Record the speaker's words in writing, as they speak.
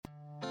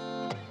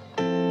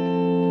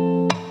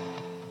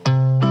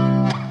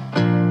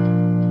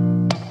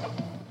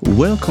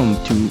Welcome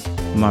to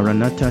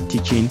Maranatha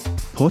Teaching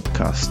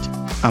Podcast.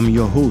 I'm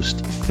your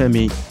host,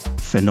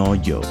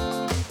 Fenojo.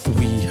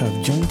 We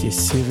have joined a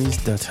series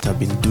that I've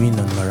been doing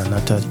on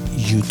Maranatha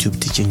YouTube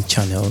teaching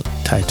channel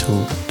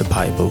titled The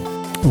Bible.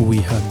 We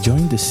have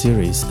joined the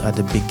series at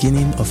the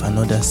beginning of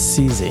another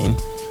season,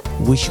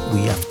 which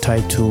we have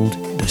titled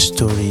The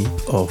Story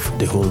of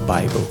the Whole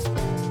Bible.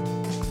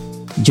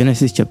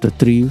 Genesis chapter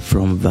 3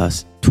 from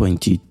verse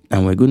 20.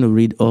 And we're going to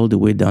read all the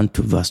way down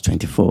to verse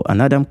 24. And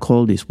Adam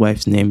called his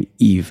wife's name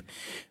Eve,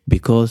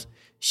 because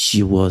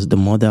she was the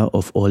mother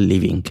of all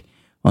living.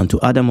 Unto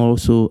Adam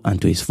also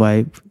and to his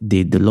wife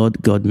did the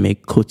Lord God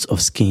make coats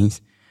of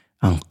skins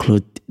and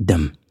clothed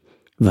them.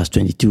 Verse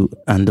 22.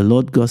 And the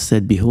Lord God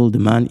said, Behold, the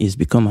man is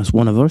become as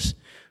one of us,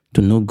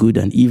 to know good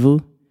and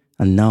evil.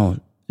 And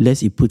now,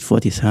 lest he put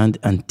forth his hand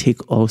and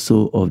take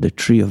also of the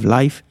tree of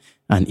life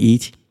and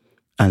eat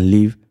and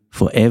live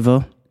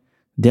forever.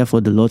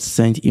 Therefore the Lord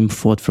sent him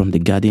forth from the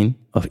garden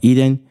of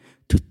Eden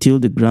to till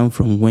the ground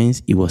from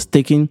whence he was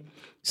taken.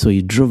 So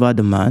he drove out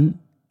the man,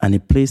 and he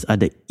placed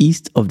at the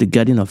east of the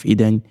garden of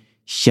Eden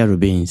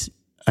cherubims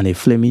and a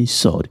flaming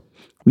sword,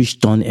 which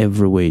turned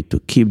every way to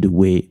keep the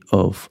way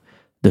of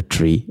the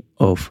tree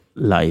of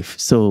life.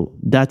 So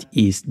that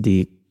is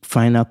the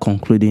final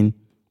concluding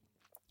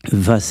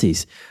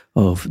verses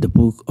of the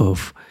book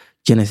of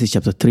Genesis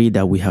chapter 3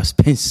 that we have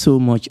spent so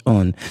much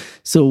on.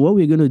 So what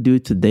we're going to do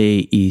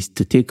today is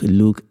to take a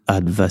look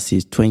at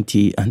verses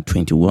 20 and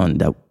 21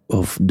 that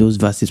of those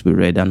verses we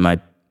read. And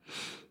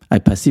I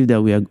perceive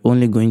that we are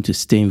only going to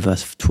stay in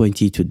verse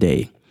 20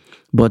 today.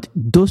 But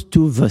those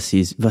two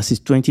verses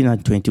 20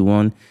 and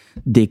 21,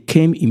 they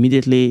came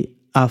immediately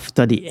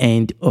after the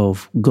end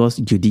of God's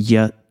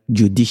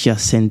judicial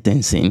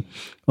sentencing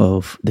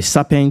of the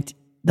serpent,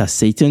 that's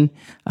Satan,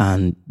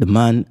 and the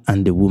man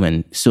and the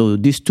woman. So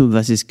these two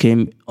verses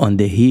came on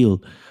the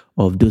heel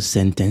of those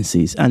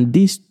sentences. And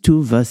these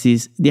two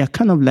verses, they are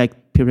kind of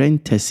like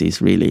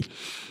parentheses, really,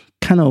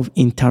 kind of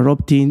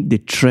interrupting the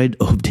thread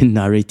of the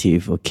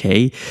narrative,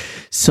 okay?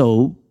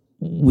 So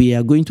we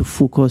are going to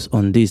focus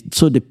on this.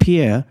 So the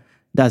pair,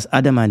 that's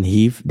Adam and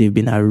Eve, they've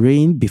been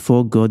arraigned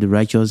before God, the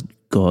righteous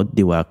God.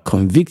 They were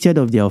convicted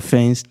of their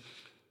offense.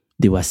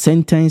 They were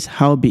sentenced,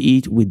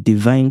 howbeit with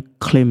divine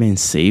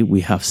clemency.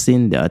 We have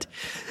seen that.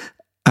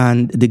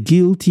 And the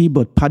guilty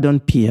but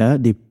pardoned pair,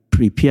 they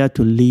prepare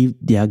to leave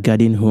their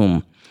garden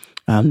home.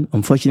 And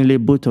unfortunately,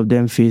 both of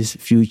them face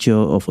future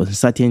of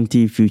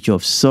uncertainty, future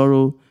of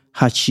sorrow,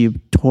 hardship,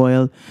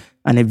 toil,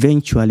 and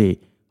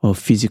eventually of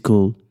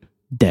physical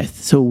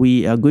death. So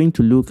we are going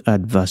to look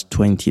at verse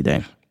 20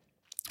 then.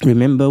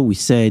 Remember, we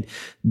said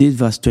this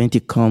verse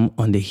 20 come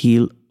on the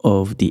heel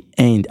of the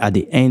end, at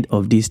the end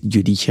of this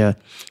judicial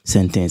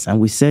sentence. And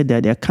we said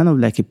that they're kind of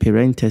like a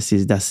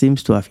parenthesis that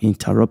seems to have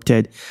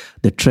interrupted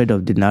the thread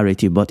of the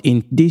narrative. But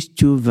in these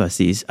two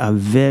verses are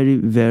very,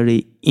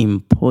 very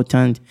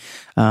important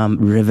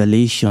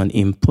revelation,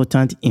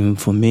 important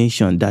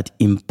information that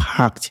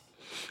impact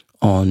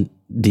on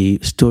the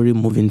story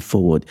moving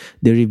forward.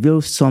 They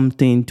reveal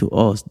something to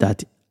us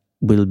that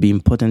will be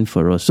important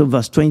for us. So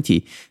verse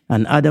 20,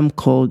 and Adam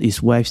called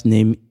his wife's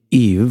name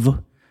Eve,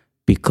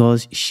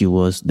 because she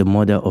was the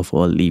mother of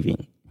all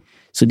living.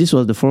 So this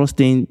was the first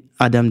thing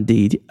Adam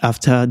did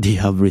after they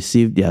have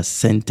received their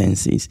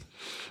sentences.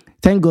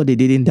 Thank God they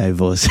didn't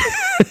divorce.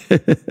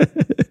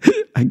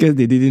 I guess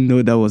they didn't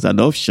know that was an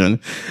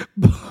option.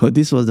 But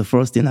this was the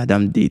first thing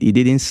Adam did. He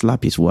didn't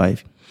slap his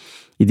wife.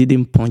 He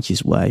didn't punch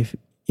his wife.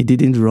 He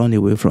didn't run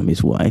away from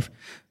his wife.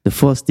 The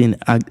first thing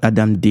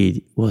Adam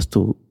did was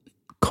to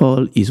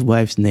call his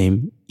wife's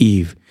name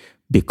Eve,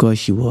 because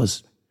she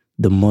was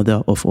the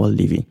mother of all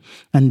living.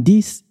 And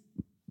this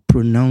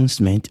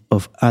pronouncement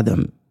of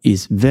Adam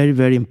is very,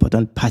 very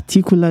important,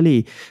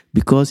 particularly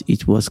because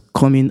it was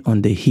coming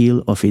on the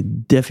heel of a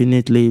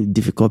definitely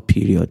difficult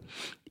period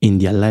in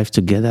their life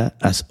together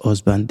as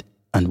husband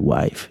and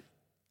wife.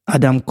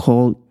 Adam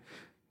called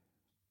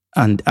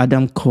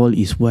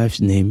his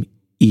wife's name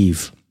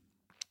Eve.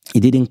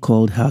 He didn't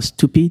call her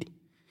stupid.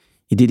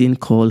 He didn't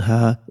call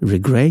her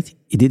regret.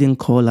 He didn't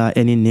call her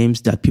any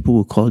names that people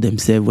will call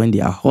themselves when they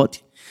are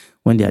hurt,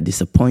 when they are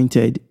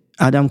disappointed.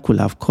 Adam could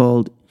have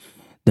called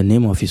the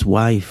name of his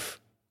wife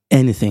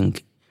anything,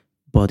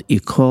 but he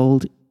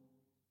called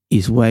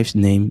his wife's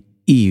name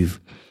Eve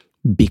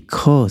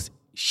because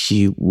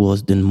she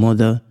was the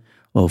mother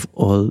of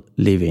all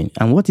living.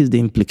 And what is the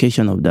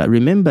implication of that?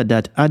 Remember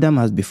that Adam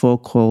has before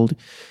called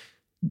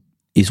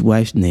his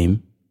wife's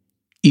name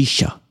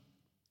Isha,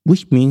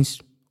 which means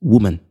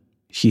woman.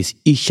 She's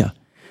Isha.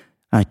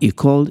 And he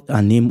called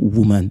her name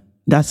woman.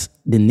 That's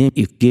the name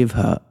he gave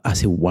her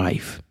as a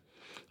wife.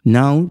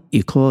 Now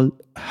he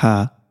called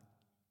her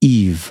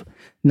Eve.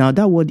 Now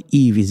that word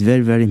Eve is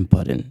very, very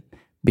important,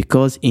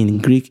 because in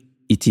Greek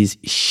it is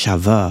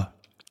Shava.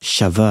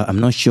 Shava. I'm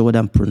not sure whether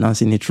I'm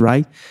pronouncing it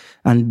right.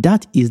 And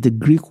that is the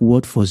Greek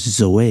word for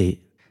Zoe.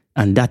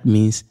 And that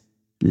means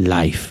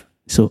life.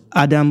 So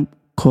Adam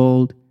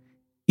called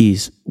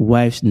his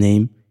wife's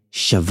name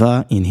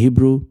Shava in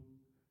Hebrew,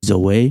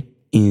 Zoe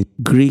in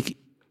Greek,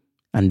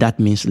 and that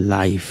means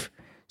life.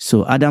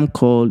 So Adam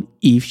called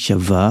Eve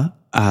Shava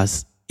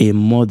as a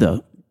mother.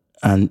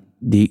 And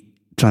the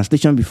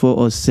translation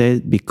before us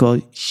said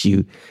because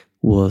she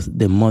was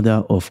the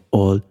mother of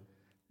all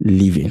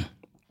living.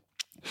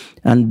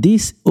 And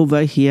this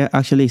over here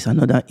actually is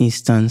another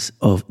instance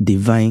of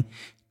divine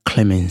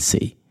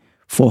clemency.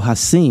 For her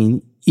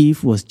sin,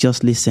 Eve was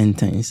justly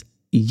sentenced.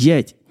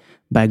 Yet,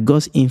 by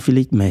God's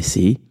infinite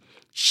mercy,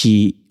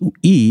 she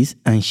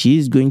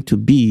is going to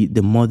be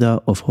the mother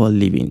of all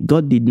living.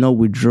 God did not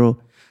withdraw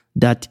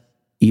that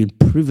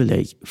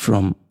privilege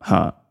from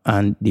her,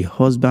 and the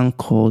husband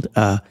called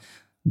her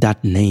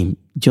that name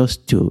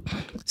just to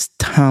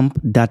stamp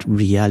that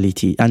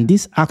reality. And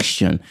this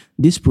action,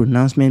 this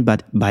pronouncement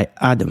by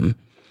Adam,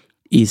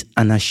 is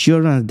an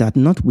assurance that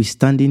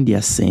notwithstanding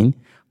their sin,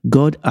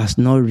 God has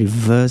not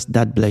reversed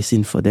that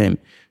blessing for them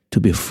to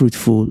be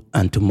fruitful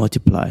and to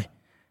multiply.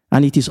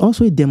 And it is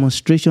also a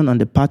demonstration on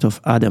the part of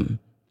Adam,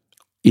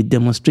 a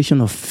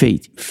demonstration of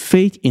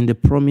faith in the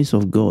promise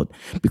of God,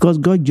 because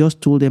God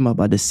just told them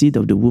about the seed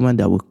of the woman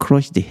that will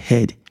crush the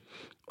head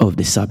of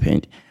the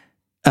serpent.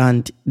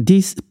 And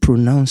this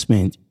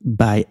pronouncement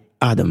by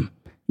Adam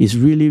is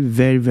really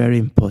very, very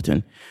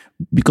important,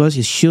 because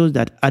it shows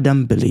that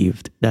Adam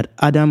believed, that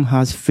Adam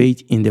has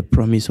faith in the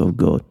promise of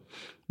God,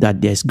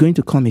 that there's going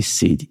to come a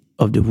seed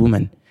of the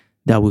woman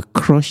that will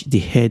crush the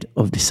head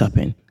of the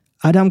serpent.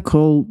 Adam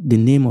called the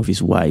name of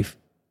his wife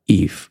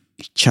Eve,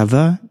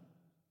 Chava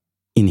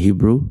in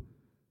Hebrew,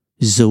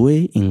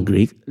 Zoe in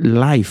Greek,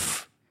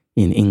 life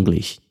in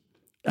English.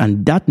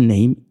 And that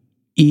name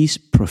is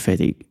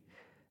prophetic.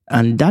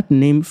 And that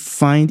name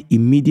finds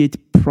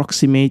immediate,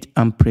 proximate,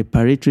 and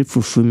preparatory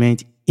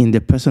fulfillment in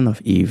the person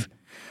of Eve.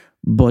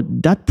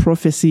 But that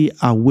prophecy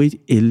awaits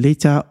a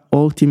later,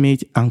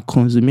 ultimate, and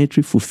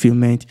consummatory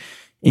fulfillment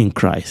in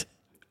Christ.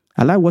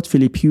 I like what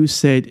Philip Hughes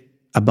said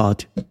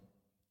about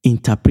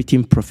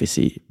interpreting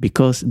prophecy,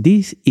 because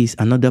this is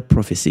another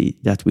prophecy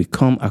that we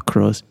come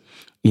across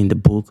in the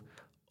book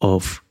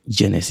of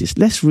Genesis.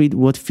 Let's read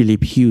what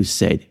Philip Hughes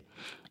said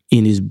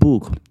in his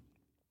book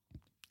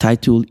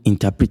titled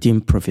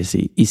Interpreting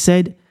Prophecy. He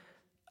said,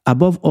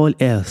 above all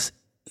else,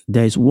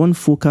 there is one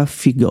focal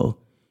figure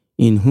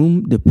in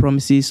whom the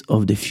promises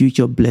of the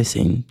future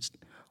blessings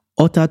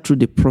uttered through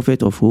the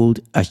prophet of old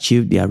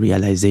achieved their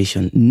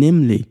realization,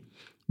 namely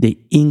the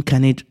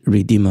incarnate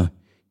Redeemer,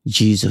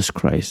 Jesus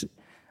Christ.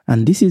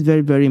 And this is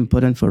very, very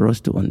important for us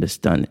to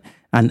understand.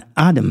 And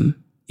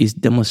Adam is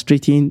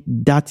demonstrating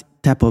that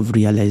type of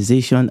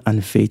realization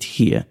and faith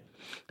here.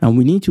 And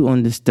we need to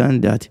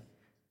understand that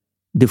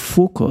the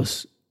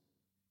focus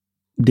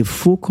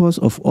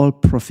of all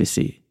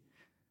prophecy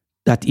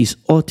that is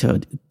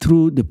uttered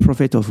through the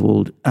prophet of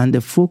old, and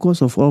the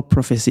focus of all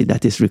prophecy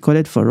that is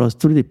recorded for us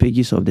through the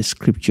pages of the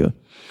scripture,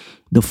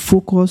 the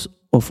focus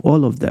of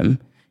all of them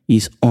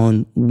is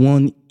on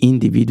one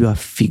individual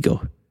figure.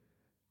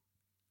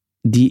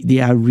 They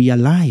are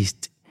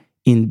realized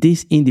in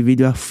this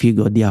individual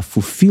figure. They are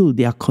fulfilled.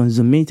 They are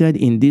consummated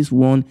in this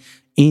one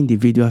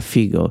individual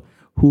figure,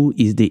 who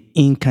is the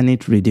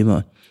incarnate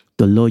Redeemer,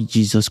 the Lord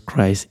Jesus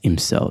Christ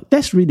himself.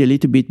 Let's read a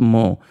little bit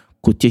more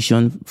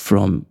quotation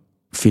from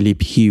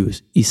Philip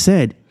Hughes. He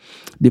said,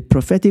 the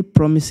prophetic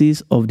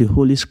promises of the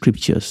Holy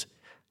Scriptures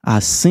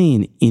are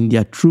seen in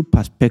their true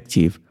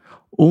perspective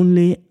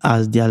only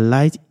as their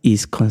light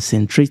is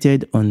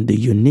concentrated on the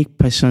unique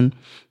person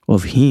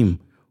of Him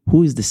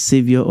who is the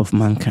Savior of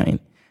mankind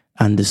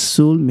and the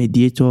sole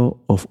mediator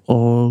of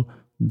all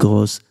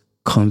God's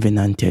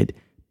covenanted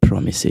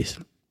promises.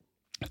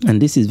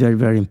 And this is very,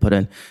 very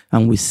important.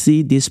 And we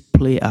see this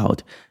play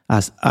out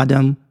as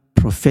Adam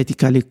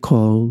prophetically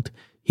called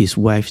his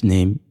wife's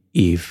name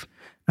Eve.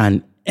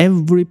 And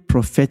every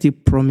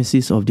prophetic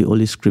promises of the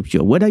Holy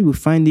Scripture, whether you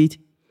find it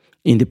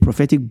in the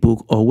prophetic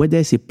book or whether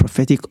it's a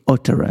prophetic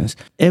utterance,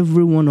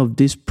 every one of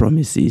these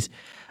promises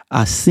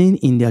are seen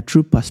in their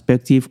true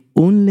perspective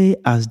only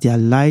as their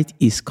light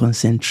is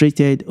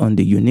concentrated on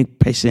the unique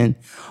person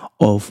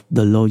of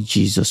the Lord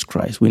Jesus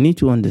Christ. We need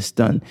to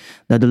understand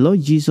that the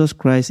Lord Jesus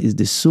Christ is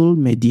the sole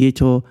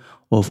mediator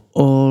of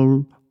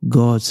all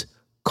God's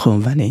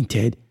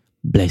covenanted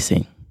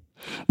blessing.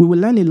 We will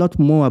learn a lot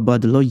more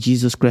about the Lord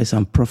Jesus Christ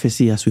and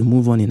prophecy as we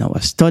move on in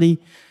our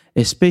study,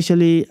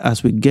 especially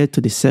as we get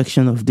to the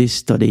section of this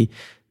study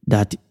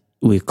that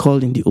we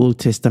call in the Old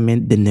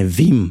Testament the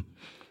Nevi'im,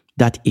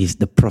 that is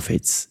the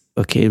prophets.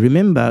 Okay,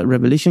 remember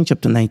Revelation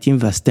chapter 19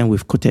 verse 10,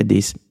 we've quoted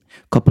this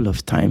a couple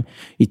of times.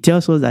 It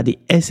tells us that the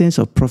essence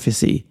of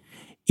prophecy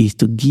is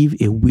to give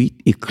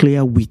a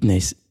clear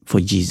witness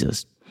for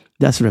Jesus.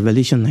 That's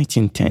Revelation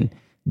 19:10.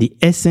 The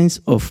essence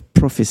of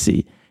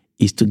prophecy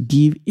is to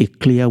give a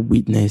clear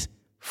witness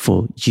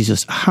for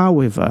Jesus.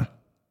 However,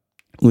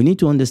 we need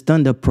to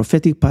understand that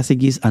prophetic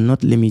passages are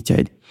not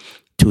limited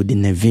to the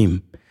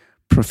Nevi'im.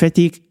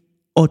 Prophetic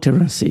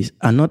utterances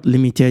are not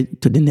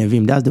limited to the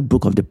Nevi'im. That's the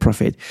book of the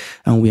prophet.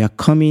 And we are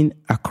coming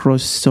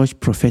across such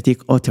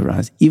prophetic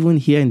utterance, even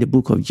here in the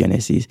book of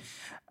Genesis,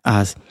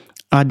 as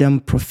Adam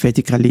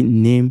prophetically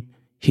named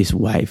his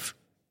wife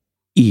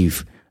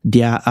Eve.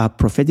 There are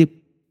prophetic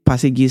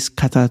passages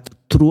scattered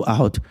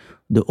throughout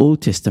the Old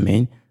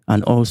Testament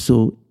and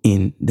also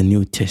in the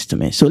New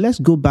Testament. So let's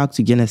go back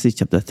to Genesis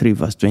chapter 3,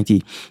 verse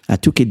 20. I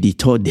took a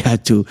detour there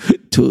to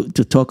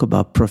talk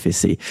about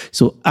prophecy.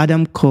 So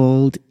Adam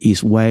called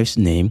his wife's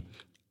name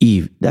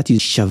Eve. That is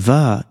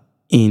Shavah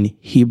in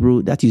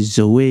Hebrew. That is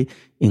Zoe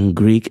in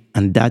Greek.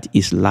 And that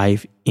is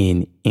life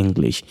in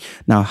English.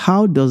 Now,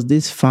 how does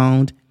this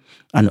found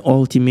an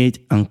ultimate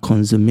and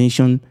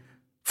consummation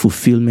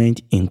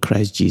fulfillment in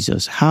Christ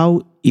Jesus?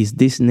 How is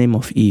this name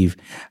of Eve?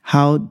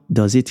 How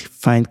does it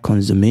find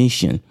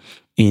consummation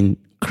in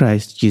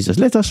Christ Jesus?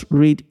 Let us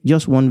read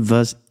just one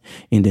verse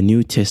in the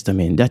New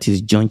Testament. That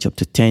is John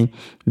chapter 10.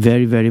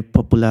 Very, very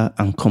popular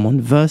and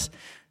common verse.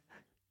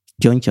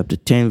 John chapter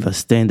 10,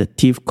 verse 10. The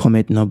thief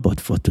cometh not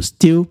but for to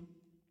steal,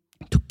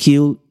 to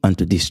kill, and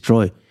to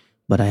destroy.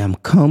 But I am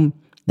come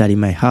that he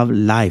might have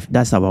life.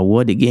 That's our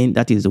word again.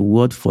 That is the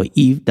word for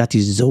Eve. That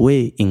is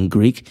Zoe in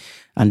Greek.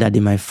 And that they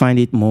might find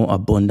it more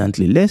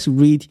abundantly. Let's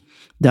read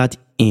that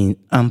in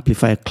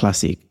Amplified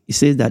Classic. It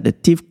says that the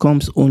thief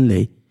comes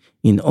only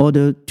in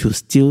order to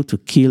steal, to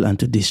kill, and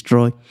to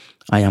destroy.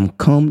 I am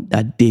come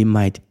that they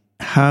might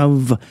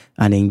have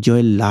and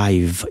enjoy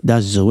life.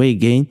 That's Zoe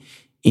again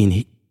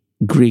in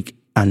Greek,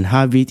 and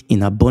have it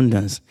in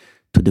abundance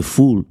to the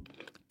full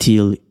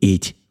till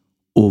it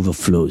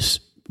overflows.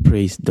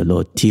 Praise the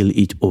Lord, till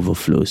it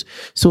overflows.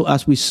 So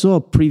as we saw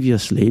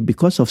previously,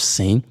 because of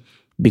sin,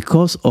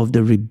 because of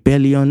the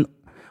rebellion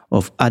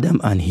of Adam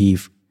and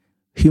Eve,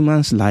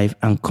 human's life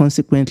and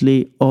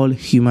consequently all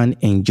human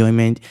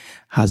enjoyment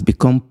has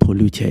become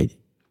polluted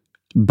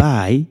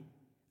by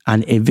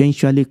and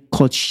eventually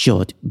cut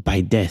short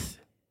by death.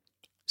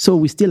 So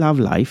we still have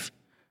life,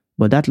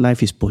 but that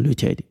life is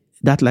polluted.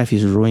 That life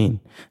is ruined.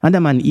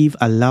 Adam and Eve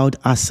allowed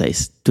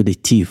access to the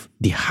thief,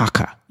 the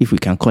hacker, if we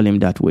can call him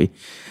that way.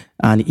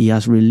 And he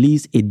has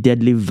released a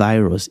deadly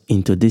virus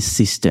into this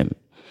system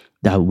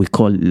that we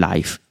call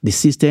life. The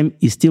system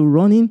is still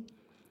running.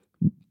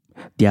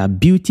 There are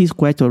beauties,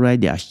 quite all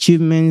right. There are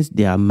achievements,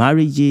 there are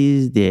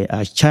marriages, there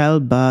are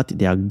childbirth,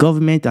 there are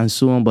government and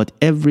so on. But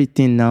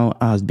everything now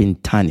has been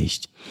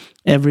tarnished.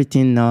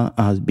 Everything now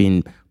has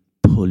been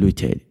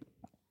polluted.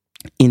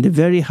 In the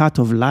very heart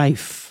of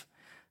life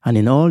and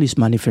in all its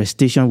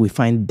manifestation, we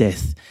find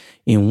death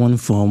in one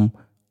form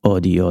or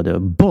the other.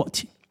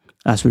 But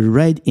as we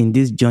read in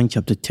this John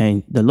chapter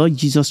 10, the Lord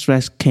Jesus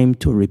Christ came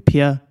to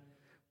repair,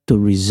 to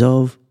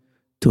resolve,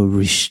 to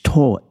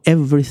restore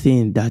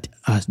everything that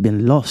has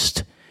been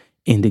lost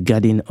in the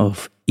Garden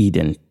of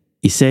Eden.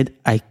 He said,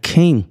 I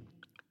came,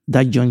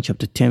 that John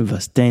chapter 10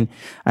 verse 10,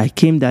 I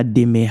came that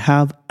they may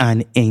have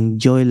and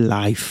enjoy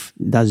life.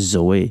 That's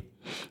Zoe.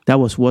 That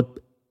was what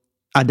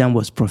Adam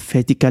was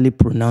prophetically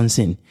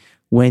pronouncing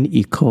when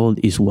he called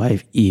his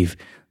wife Eve.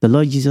 The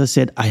Lord Jesus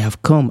said, I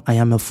have come. I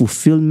am a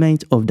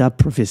fulfillment of that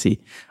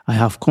prophecy. I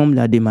have come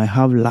that they might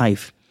have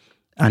life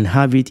and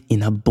have it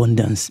in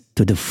abundance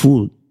to the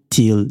full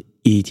till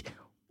it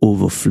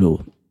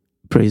overflow.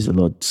 Praise the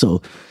Lord.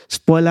 So,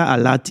 spoiler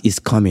alert is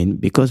coming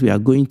because we are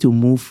going to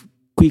move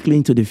quickly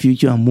into the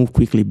future and move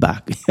quickly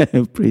back.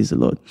 Praise the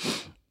Lord.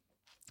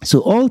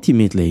 So,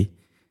 ultimately,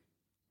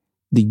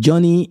 the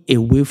journey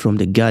away from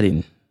the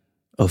Garden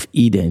of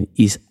Eden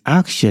is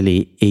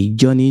actually a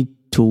journey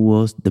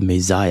towards the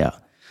Messiah,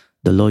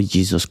 the Lord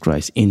Jesus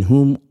Christ, in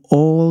whom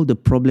all the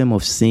problem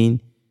of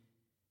sin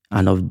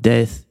and of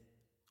death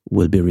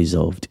will be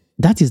resolved.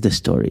 That is the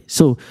story.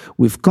 So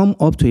we've come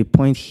up to a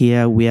point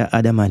here where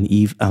Adam and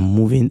Eve are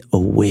moving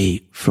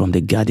away from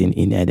the garden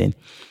in Eden.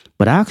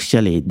 But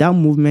actually, that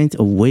movement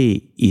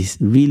away is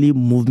really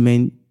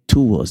movement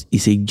towards,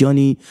 it's a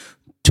journey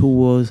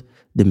towards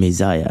the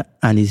Messiah.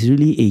 And it's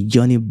really a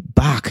journey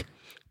back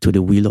to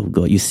the will of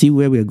God. You see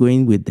where we're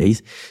going with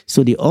this?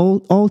 So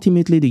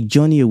ultimately, the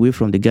journey away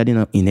from the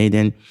Garden in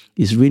Eden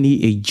is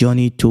really a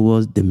journey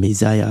towards the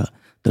Messiah,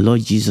 the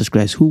Lord Jesus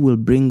Christ, who will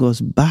bring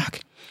us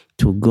back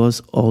to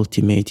God's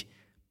ultimate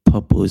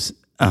purpose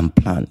and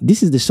plan.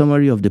 This is the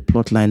summary of the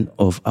plotline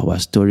of our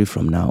story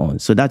from now on.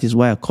 So that is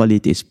why I call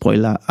it a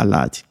spoiler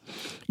alert.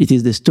 It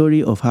is the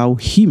story of how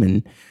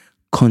humans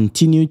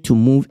continue to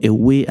move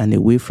away and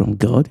away from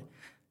God,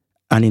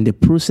 and in the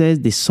process,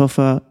 they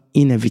suffer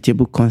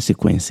inevitable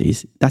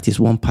consequences. That is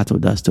one part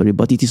of that story.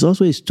 But it is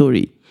also a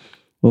story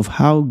of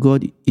how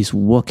God is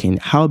working,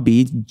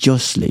 howbeit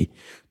justly,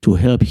 to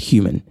help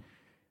human.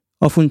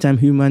 Oftentimes,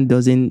 human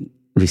doesn't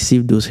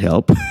receive those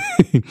help.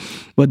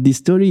 But the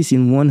story is,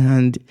 in one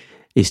hand,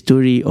 a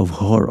story of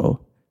horror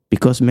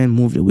because men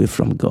moved away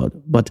from God.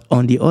 But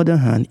on the other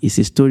hand, it's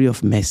a story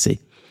of mercy.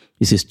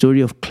 It's a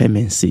story of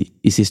clemency.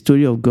 It's a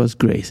story of God's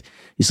grace.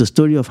 It's a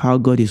story of how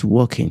God is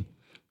working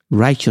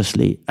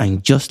righteously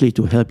and justly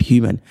to help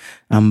human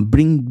and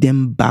bring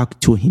them back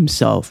to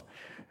himself.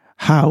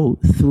 How?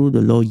 Through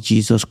the Lord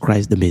Jesus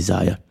Christ, the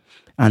Messiah.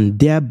 And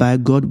thereby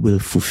God will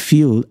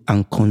fulfill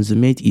and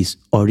consummate his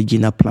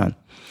original plan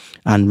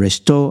and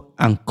restore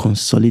and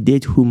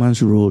consolidate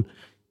human's role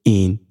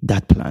in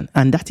that plan.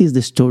 And that is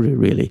the story,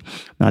 really.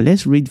 Now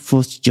let's read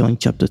 1 John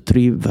chapter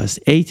 3, verse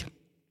 8.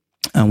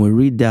 And we'll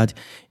read that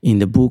in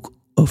the book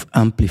of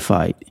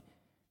Amplified.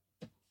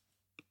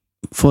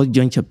 1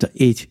 John chapter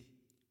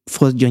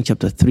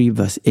 3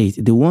 verse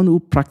 8. The one who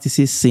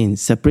practices sin,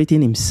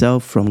 separating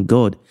himself from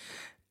God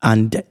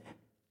and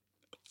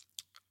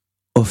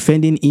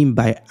offending him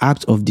by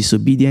acts of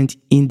disobedience,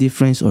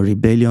 indifference, or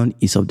rebellion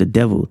is of the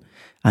devil,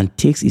 and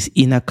takes his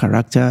inner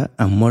character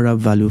and moral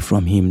value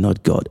from him,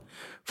 not God.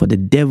 For the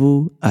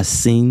devil has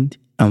sinned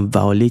and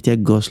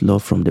violated God's law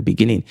from the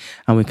beginning.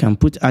 And we can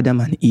put Adam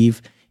and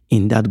Eve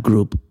in that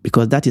group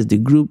because that is the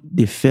group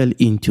they fell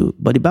into.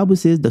 But the Bible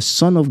says the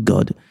Son of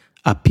God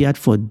appeared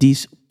for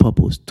this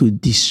purpose, to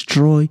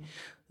destroy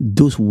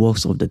those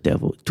works of the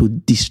devil, to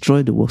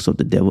destroy the works of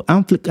the devil.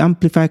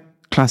 Amplified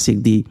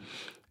Classic, the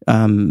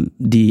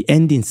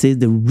ending says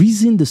the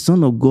reason the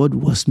Son of God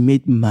was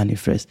made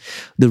manifest,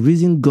 the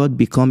reason God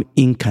became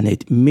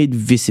incarnate, made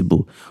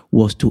visible,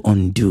 was to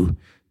undo,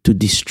 to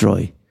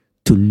destroy,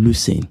 to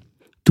loosen,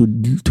 to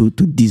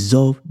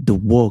dissolve the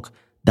work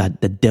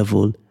that the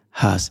devil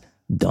has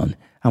done.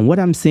 And what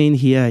I'm saying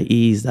here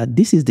is that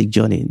this is the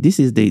journey. This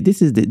is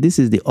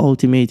the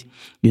ultimate,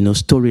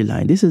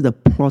 storyline. This is the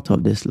plot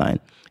of this line.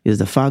 Is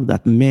the fact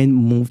that men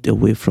moved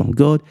away from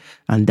God,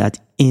 and that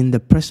in the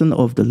person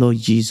of the Lord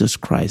Jesus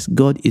Christ,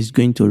 God is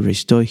going to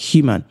restore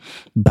human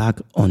back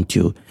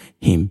unto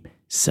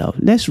himself.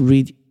 Let's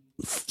read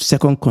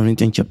 2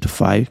 Corinthians chapter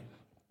 5,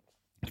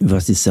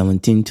 verses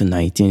 17 to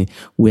 19.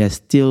 We are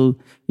still,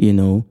 we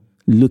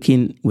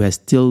are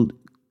still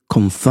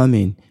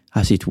confirming,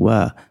 as it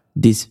were,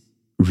 this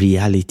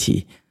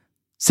reality.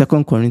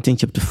 2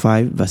 Corinthians chapter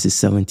 5, verses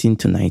 17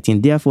 to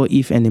 19. Therefore,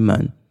 if any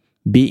man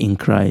be in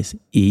Christ,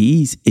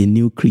 he is a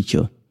new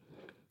creature.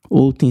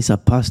 All things are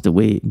passed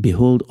away.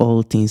 Behold,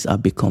 all things are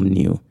become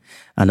new.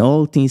 And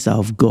all things are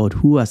of God,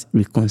 who has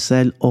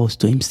reconciled us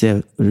to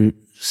himself.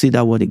 See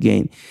that word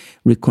again.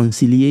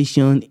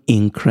 Reconciliation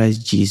in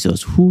Christ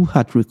Jesus, who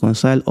hath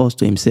reconciled us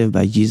to himself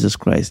by Jesus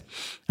Christ,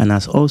 and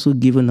has also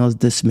given us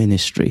this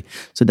ministry,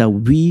 so that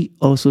we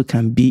also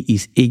can be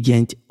his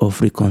agent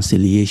of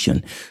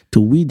reconciliation. To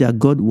we that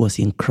God was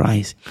in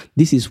Christ.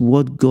 This is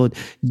what God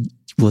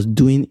was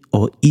doing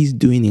or is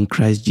doing in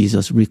Christ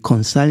Jesus,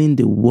 reconciling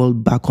the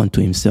world back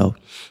unto himself,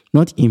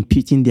 not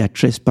imputing their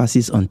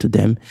trespasses unto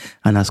them,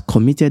 and has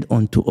committed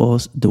unto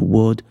us the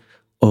word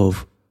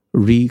of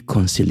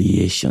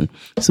reconciliation.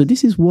 So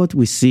this is what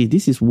we see.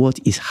 This is what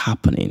is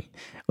happening.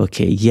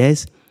 Okay,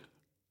 yes,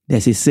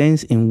 there's a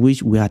sense in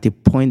which we are at a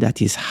point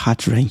that is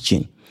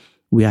heart-wrenching.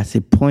 We are at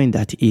a point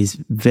that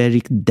is very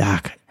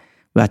dark.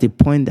 We're at a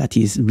point that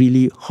is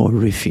really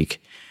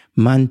horrific.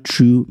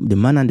 The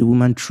man and the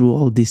woman threw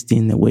all these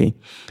things away,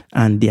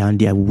 and they are on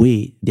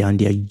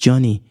their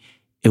journey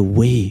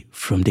away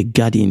from the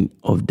garden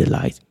of the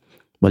light.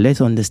 But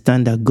let's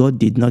understand that God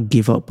did not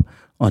give up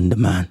on the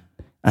man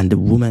and the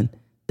woman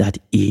that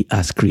he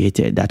has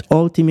created. That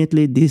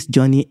ultimately this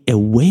journey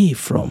away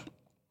from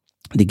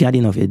the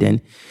Garden of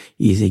Eden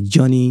is a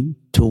journey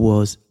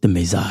towards the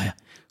Messiah,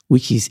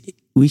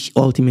 which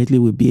ultimately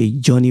will be a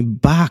journey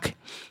back,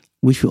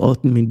 which will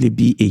ultimately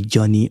be a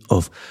journey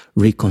of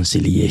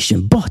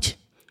reconciliation. But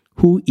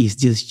who is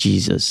this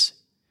Jesus?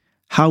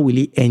 How will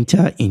he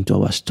enter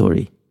into our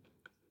story?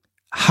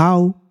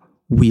 How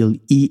will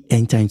he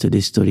enter into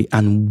this story?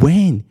 And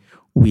when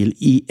will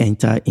he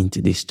enter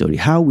into this story?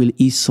 How will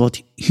he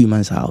sort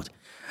humans out?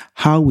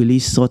 How will he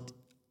sort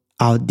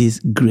out this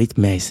great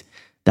mess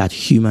that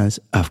humans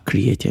have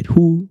created?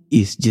 Who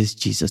is this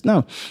Jesus?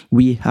 Now,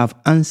 we have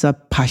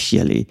answered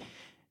partially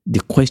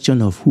the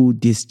question of who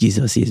this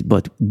Jesus is,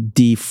 but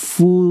the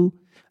full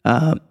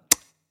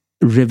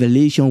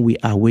revelation we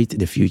await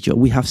the future.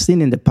 We have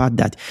seen in the past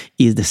that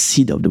he is the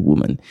seed of the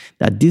woman,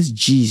 that this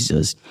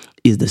Jesus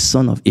is the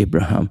son of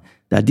Abraham,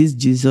 that this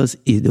Jesus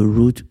is the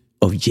root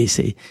of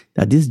Jesse,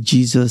 that this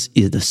Jesus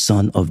is the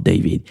son of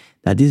David,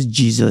 that this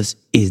Jesus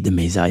is the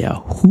Messiah.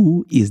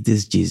 Who is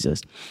this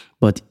Jesus?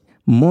 But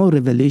more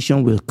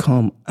revelation will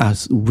come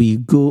as we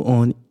go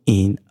on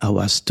in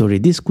our story.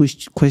 These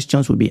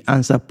questions will be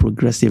answered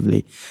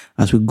progressively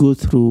as we go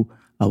through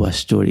our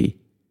story.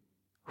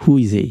 Who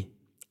is he?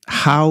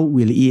 How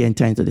will he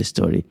enter into the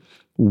story?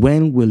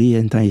 When will he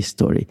enter his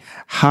story?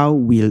 How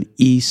will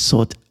he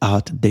sort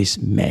out this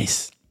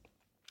mess?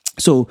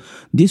 So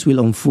this will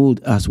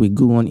unfold as we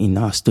go on in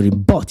our story,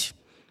 but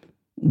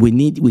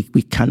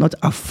we cannot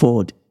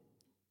afford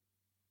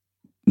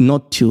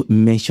not to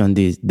mention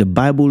this. The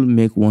Bible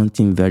makes one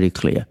thing very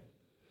clear.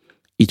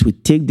 It will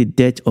take the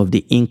death of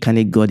the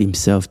incarnate God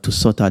himself to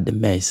sort out the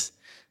mess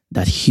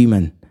that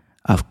humans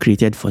have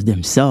created for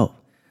themselves.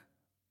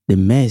 The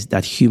mess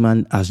that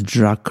human has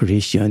dragged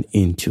creation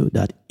into,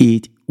 that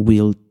it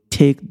will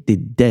take the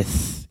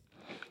death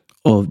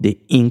of the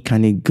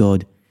incarnate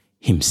God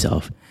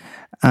himself.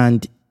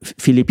 And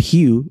Philip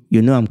Hugh,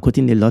 I'm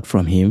quoting a lot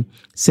from him,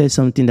 said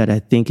something that I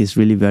think is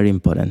really very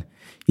important.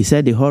 He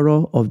said the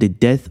horror of the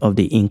death of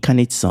the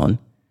incarnate Son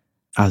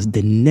as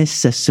the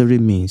necessary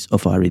means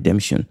of our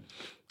redemption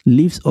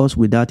leaves us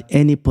without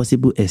any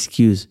possible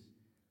excuse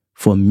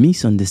for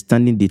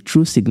misunderstanding the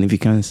true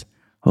significance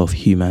of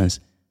humans'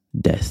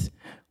 death.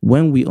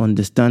 when we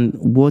understand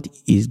what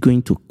is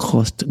going to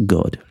cost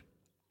God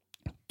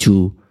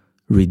to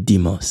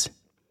redeem us,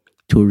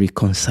 to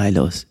reconcile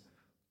us,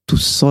 to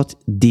sort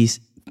this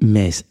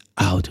mess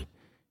out,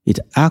 it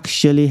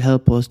actually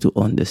helps us to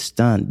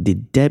understand the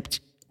depth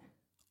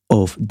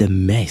of the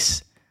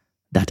mess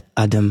that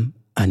Adam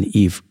and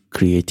Eve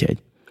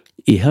created.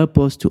 It helps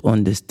us to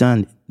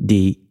understand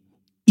the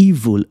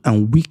evil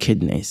and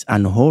wickedness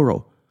and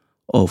horror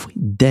of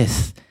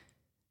death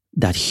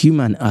that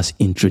human has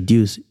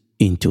introduced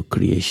into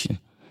creation.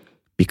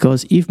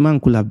 Because if man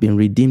could have been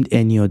redeemed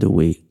any other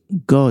way,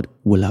 God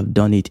will have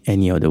done it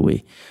any other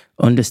way.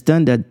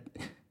 Understand that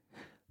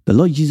the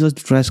Lord Jesus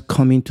Christ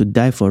coming to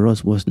die for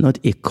us was not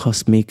a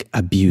cosmic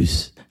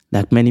abuse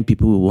that many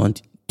people will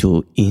want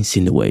to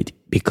insinuate,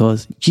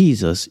 because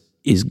Jesus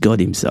is God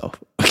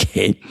himself,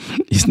 okay?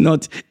 It's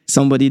not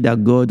somebody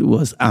that God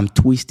was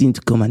twisting to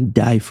come and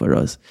die for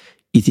us.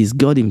 It is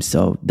God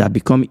himself that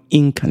become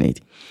incarnate,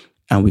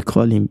 and we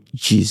call him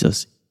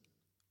Jesus.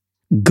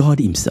 God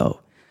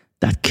himself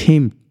that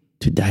came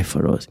to die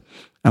for us.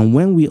 And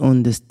when we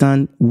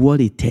understand what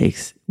it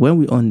takes, when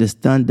we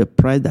understand the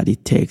price that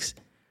it takes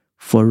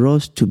for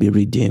us to be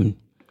redeemed,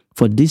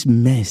 for this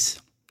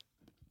mess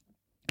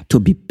to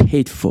be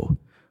paid for,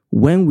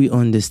 when we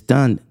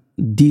understand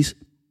this,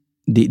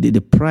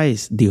 the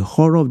price, the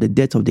horror of the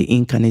death of the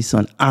incarnate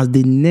Son as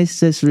the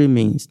necessary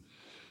means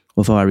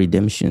of our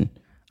redemption,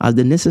 as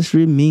the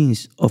necessary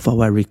means of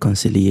our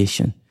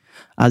reconciliation,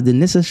 as the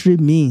necessary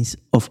means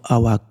of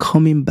our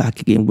coming back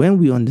again, when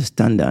we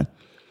understand that,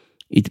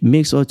 it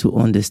makes us to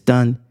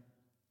understand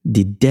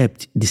the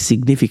depth, the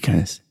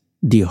significance,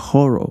 the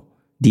horror,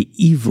 the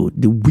evil,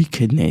 the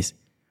wickedness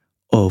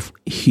of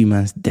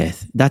human's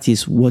death. That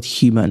is what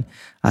human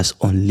has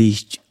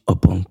unleashed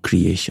upon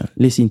creation.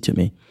 Listen to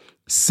me.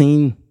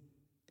 Sin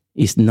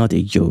is not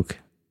a joke,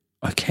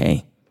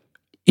 okay?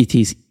 It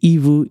is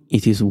evil,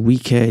 it is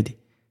wicked,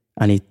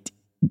 and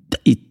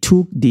it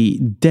took the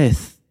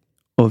death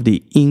of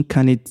the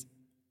incarnate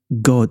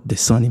God, the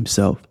Son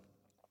himself,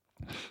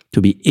 to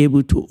be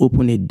able to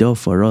open a door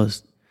for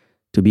us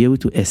to be able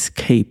to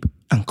escape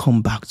and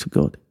come back to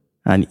God.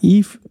 And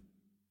if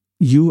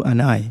you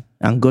and I,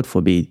 and God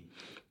forbid,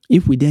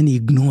 if we then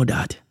ignore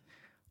that,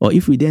 or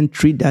if we then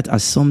treat that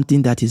as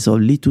something that is of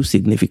little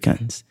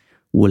significance,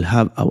 we'll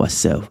have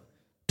ourselves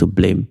to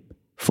blame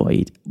for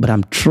it. But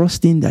I'm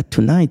trusting that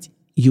tonight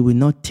you will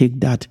not take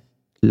that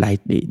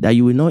lightly, that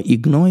you will not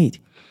ignore it,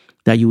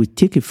 that you will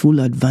take a full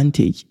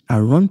advantage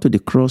and run to the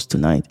cross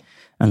tonight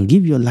and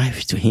give your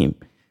life to him,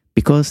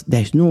 because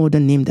there is no other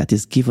name that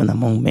is given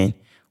among men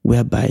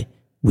whereby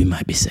we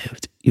might be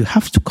saved. You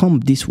have to come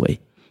this way.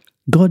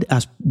 God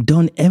has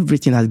done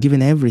everything, has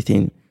given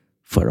everything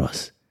for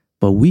us.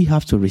 But we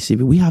have to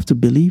receive it. We have to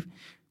believe.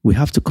 We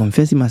have to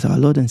confess him as our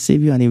Lord and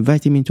Savior and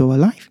invite him into our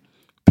life.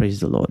 Praise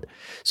the Lord.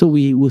 So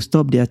we will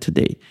stop there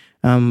today.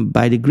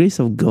 By the grace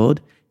of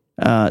God,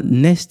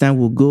 next time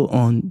we'll go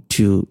on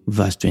to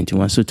verse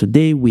 21. So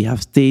today we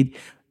have stayed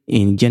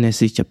in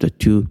Genesis chapter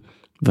 2,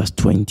 verse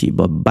 20.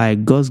 But by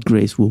God's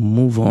grace, we'll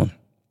move on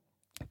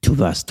to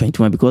verse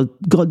 21 because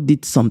God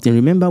did something.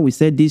 Remember, we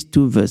said these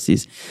two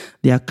verses,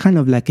 they are kind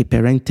of like a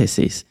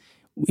parenthesis,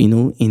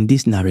 in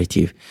this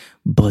narrative,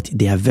 but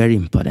they are very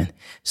important.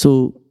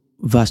 So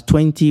verse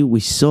 20, we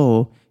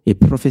saw a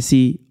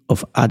prophecy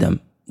of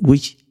Adam,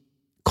 which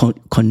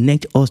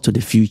connect us to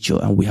the future,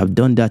 and we have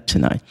done that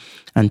tonight.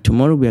 And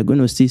tomorrow we are going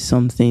to see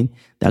something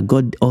that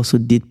God also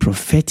did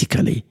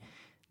prophetically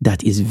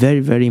that is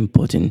very, very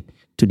important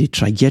to the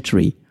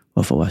trajectory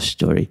of our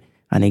story.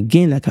 And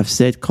again, like I've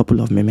said a couple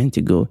of moments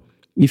ago,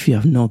 if you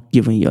have not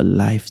given your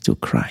life to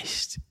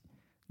Christ,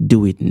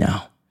 do it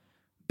now,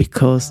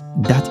 because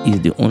that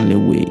is the only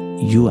way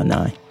you and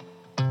I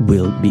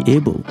will be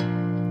able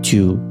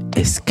to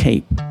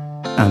escape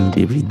and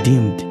be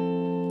redeemed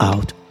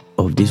out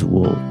of this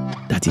world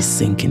that is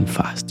sinking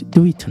fast.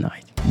 Do it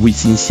tonight. We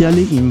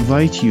sincerely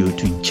invite you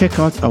to check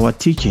out our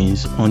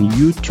teachings on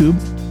YouTube,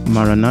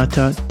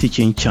 Maranatha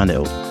Teaching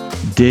Channel.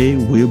 They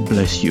will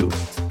bless you.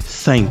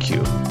 Thank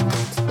you.